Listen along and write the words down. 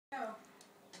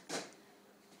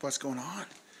What's going on?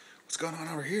 What's going on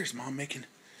over here? Is Mom making...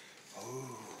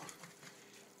 Oh,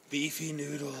 beefy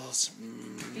noodles.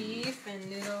 Beef and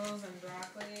noodles and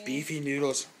broccoli. Beefy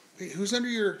noodles. Wait, who's under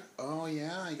your... Oh,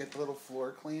 yeah, you got the little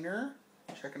floor cleaner.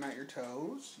 Checking out your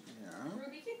toes. Yeah.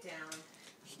 Ruby, get down.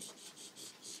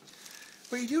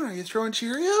 What are you doing? Are you throwing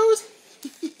Cheerios?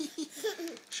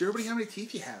 Show everybody how many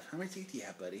teeth you have. How many teeth do you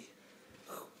have, buddy?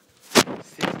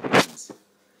 6 big ones.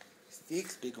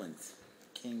 6 big ones.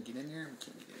 Can you get in there? We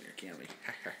can't get in there, can we?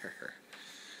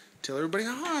 Tell everybody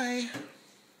hi.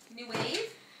 Can you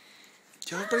wave?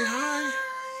 Tell everybody hi.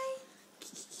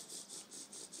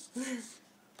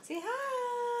 Say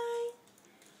hi.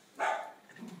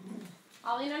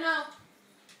 Ollie, no.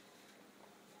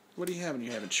 What are you having?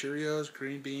 You having Cheerios,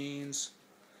 green beans?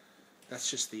 That's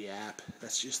just the app.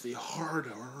 That's just the hard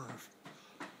earth.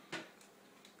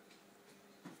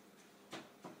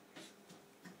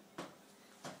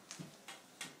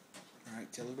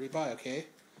 Alright, tell everybody bye, okay?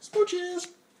 Smooches!